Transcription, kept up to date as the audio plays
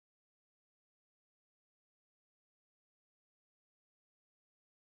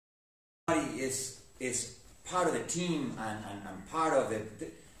is part of the team and part of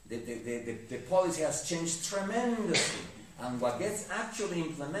the policy has changed tremendously. And what gets actually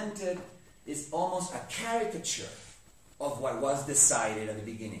implemented is almost a caricature of what was decided at the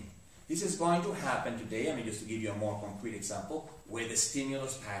beginning. This is going to happen today, I mean, just to give you a more concrete example, with the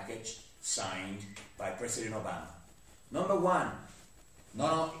stimulus package signed by President Obama. Number one,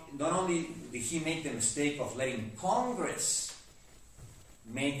 not only did he make the mistake of letting Congress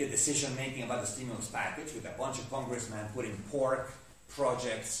make the decision-making about the stimulus package with a bunch of congressmen putting pork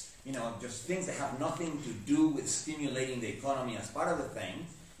projects, you know, just things that have nothing to do with stimulating the economy as part of the thing,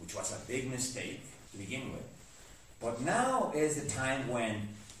 which was a big mistake to begin with. But now is the time when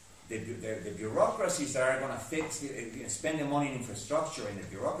the bureaucracies that are going to fix, spend the money in infrastructure, and the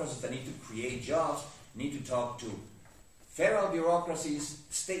bureaucracies that need to create jobs need to talk to federal bureaucracies,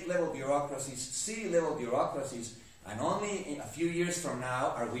 state-level bureaucracies, city-level bureaucracies, and only in a few years from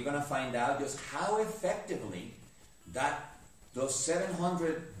now are we going to find out just how effectively those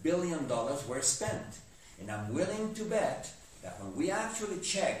 $700 billion were spent. And I'm willing to bet that when we actually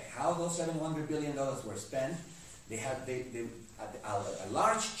check how those $700 billion were spent, a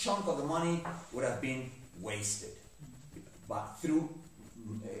large chunk of the money would have been wasted, but through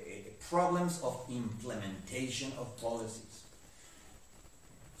problems of implementation of policies.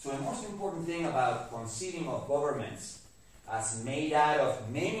 So the most important thing about conceiving of governments as made out of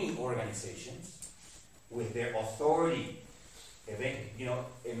many organizations with their authority, you know,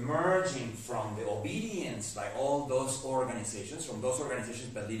 emerging from the obedience by all those organizations, from those organizations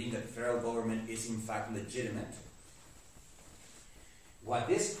believing that the federal government is in fact legitimate. What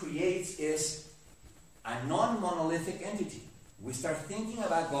this creates is a non-monolithic entity. We start thinking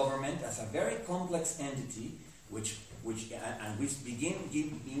about government as a very complex entity, and we begin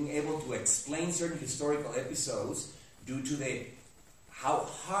being able to explain certain historical episodes due to how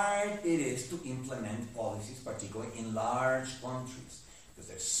hard it is to implement policies, particularly in large countries. Because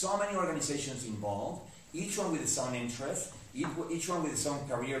there's so many organizations involved, each one with its own interests, each one with its own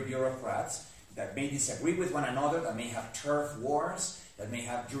career bureaucrats that may disagree with one another, that may have turf wars, that may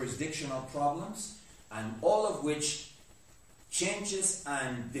have jurisdictional problems, and all of which changes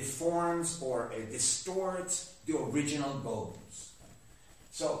and deforms or distorts the original goals.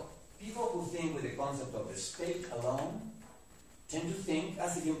 So people who think with the concept of the state alone tend to think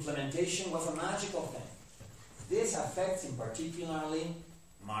as if implementation was a magical thing. This affects in particularly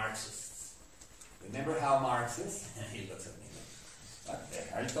Marxists. Remember how Marxists, he looks at me like, what the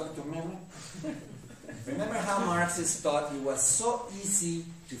hell are you talking to me? Remember how Marxists thought it was so easy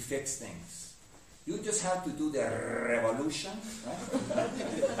to fix things. You just have to do the revolution, right?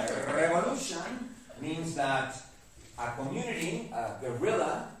 Revolution means that a community, a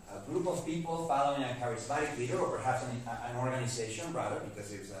guerrilla, a group of people following a charismatic leader, or perhaps an organization rather,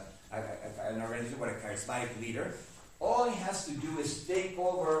 because it's an organization with a charismatic leader, all it has to do is take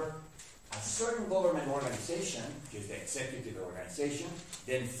over a certain government organization, which is the executive organization,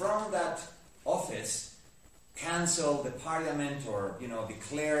 then from that office cancel the parliament, or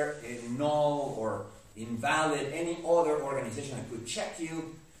declare null or invalid any other organization that could check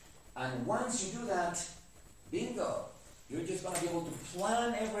you. And once you do that, bingo, you're just going to be able to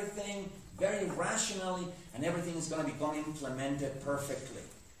plan everything very rationally, and everything is going to become implemented perfectly.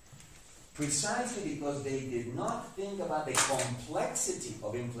 Precisely because they did not think about the complexity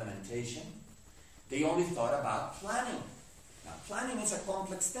of implementation, they only thought about planning. Now, planning is a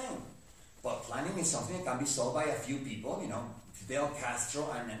complex thing, but planning is something that can be solved by a few people. Fidel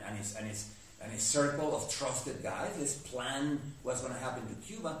Castro and his circle of trusted guys. His plan what's going to happen to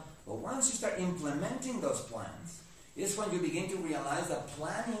Cuba. But once you start implementing those plans, it's when you begin to realize that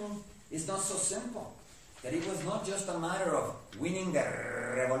planning is not so simple. That it was not just a matter of winning the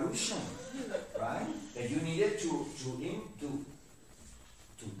revolution, right? That you needed to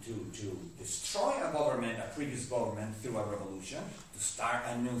destroy a government, a previous government, through a revolution, to start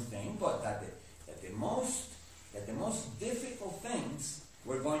a new thing, but that the most difficult things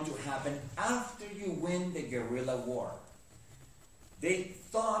were going to happen after you win the guerrilla war. They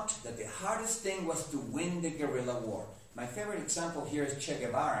thought that the hardest thing was to win the guerrilla war. My favorite example here is Che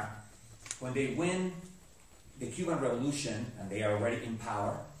Guevara. When they win the Cuban Revolution and they are already in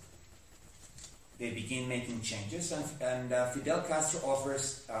power, they begin making changes, and Fidel Castro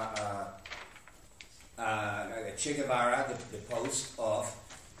offers Che Guevara the post of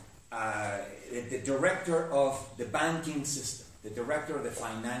the director of the banking system, the director of the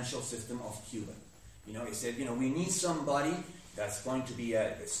financial system of Cuba. He said, we need somebody that's going to be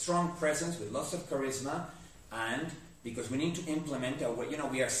a strong presence with lots of charisma, and because we need to implement,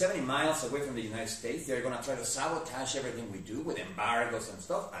 we are 70 miles away from the United States. They're going to try to sabotage everything we do with embargoes and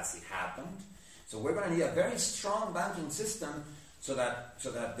stuff, as it happened. So we're going to need a very strong banking system so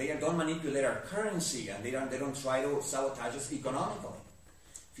that they don't manipulate our currency and they don't try to sabotage us economically.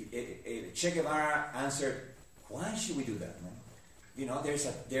 Che Guevara answered, why should we do that, man? You know, there's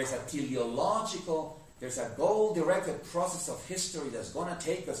a teleological, there's a goal-directed process of history that's going to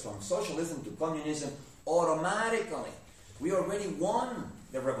take us from socialism to communism automatically. We already won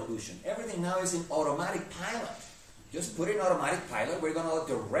the revolution. Everything now is in automatic pilot. Just put it in automatic pilot. We're going to go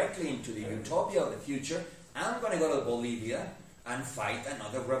directly into the utopia of the future. I'm going to go to Bolivia and fight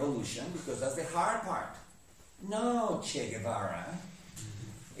another revolution because that's the hard part. No, Che Guevara,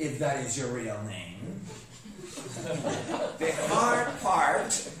 if that is your real name. The hard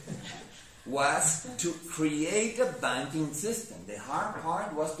part was to create a banking system. The hard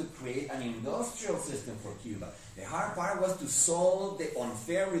part was to create an industrial system for Cuba. The hard part was to solve the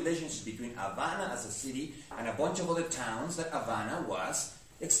unfair relationship between Havana as a city and a bunch of other towns that Havana was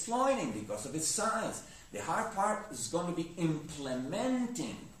exploiting because of its size. The hard part is going to be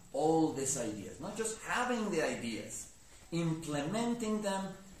implementing all these ideas, not just having the ideas, implementing them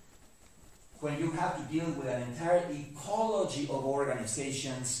when you have to deal with an entire ecology of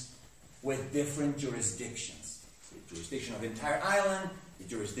organizations with different jurisdictions. The jurisdiction of the entire island, the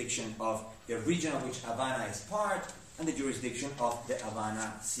jurisdiction of the region of which Havana is part, and the jurisdiction of the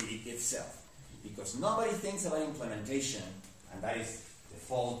Havana city itself. Because nobody thinks about implementation, and that is the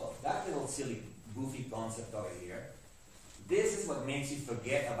fault of that little silly, goofy concept over here. This is what makes you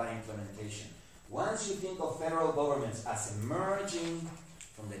forget about implementation. Once you think of federal governments as emerging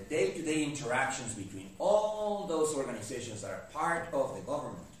from the day-to-day interactions between all those organizations that are part of the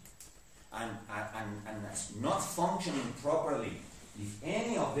government, and as not functioning properly, if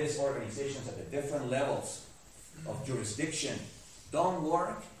any of these organizations at the different levels of jurisdiction don't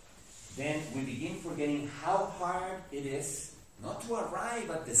work, then we begin forgetting how hard it is not to arrive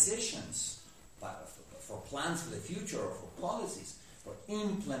at decisions, but for plans for the future or for policies, for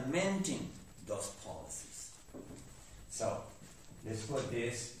implementing those policies. So, let's put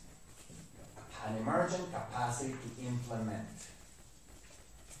this, an emergent capacity to implement.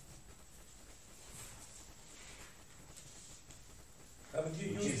 Haven't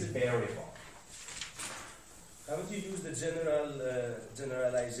you which used is variable. Haven't you used the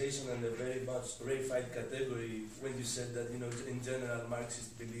generalization and the very much reified category when you said that, in general, Marxists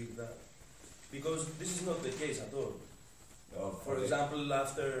believe that? Because this is not the case at all. For example,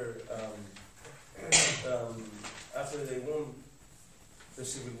 after they won the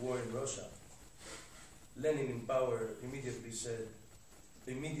civil war in Russia, Lenin in power immediately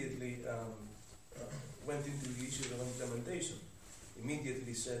went into the issue of implementation.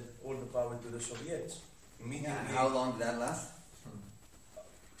 Immediately said all the power to the Soviets. Immediately. And how long did that last?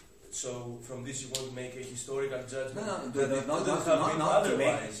 So from this you want to make a historical judgment? No,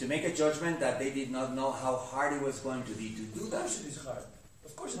 to make a judgment that they did not know how hard it was going to be to do that. Of course it is hard.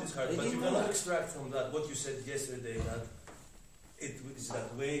 Of course it is hard, but you cannot extract from that what you said yesterday, that it is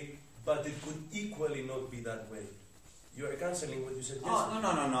that way, but it could equally not be that way. You are cancelling what you said yesterday. Oh,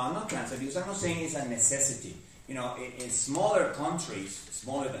 no, I'm not cancelling, because I'm not saying it's a necessity. In smaller countries,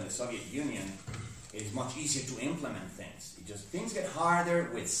 smaller than the Soviet Union, it's much easier to implement things. Things get harder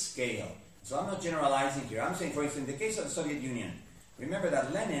with scale. So I'm not generalizing here. I'm saying, for instance, in the case of the Soviet Union, remember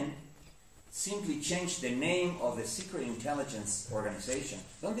that Lenin simply changed the name of the secret intelligence organization.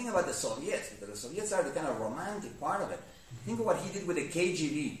 Don't think about the Soviets, because the Soviets are the kind of romantic part of it. Think of what he did with the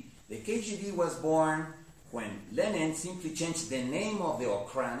KGB. The KGB was born when Lenin simply changed the name of the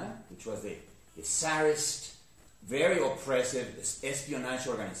Okhrana, which was the Tsarist, very oppressive espionage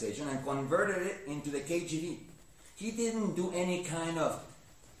organization, and converted it into the KGB. He didn't do any kind of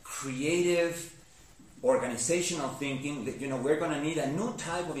creative organizational thinking that, we're going to need a new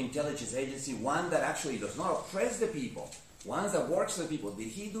type of intelligence agency, one that actually does not oppress the people, one that works for the people. Did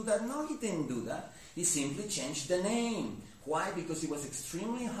he do that? No, he didn't do that. He simply changed the name. Why? Because it was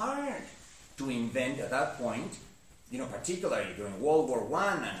extremely hard to invent at that point, particularly during World War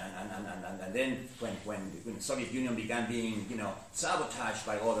I, and then when the Soviet Union began being, sabotaged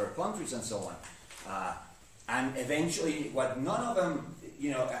by other countries and so on. And eventually, none of them,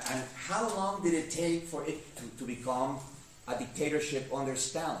 and how long did it take for it to become a dictatorship under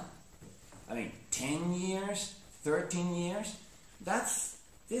Stalin? 10 years, 13 years? That's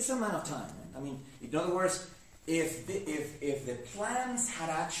this amount of time. In other words, if the plans had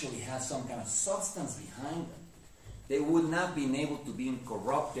actually had some kind of substance behind them, they would not have been able to be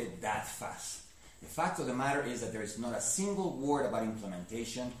corrupted that fast. The fact of the matter is that there is not a single word about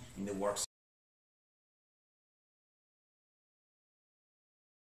implementation in the works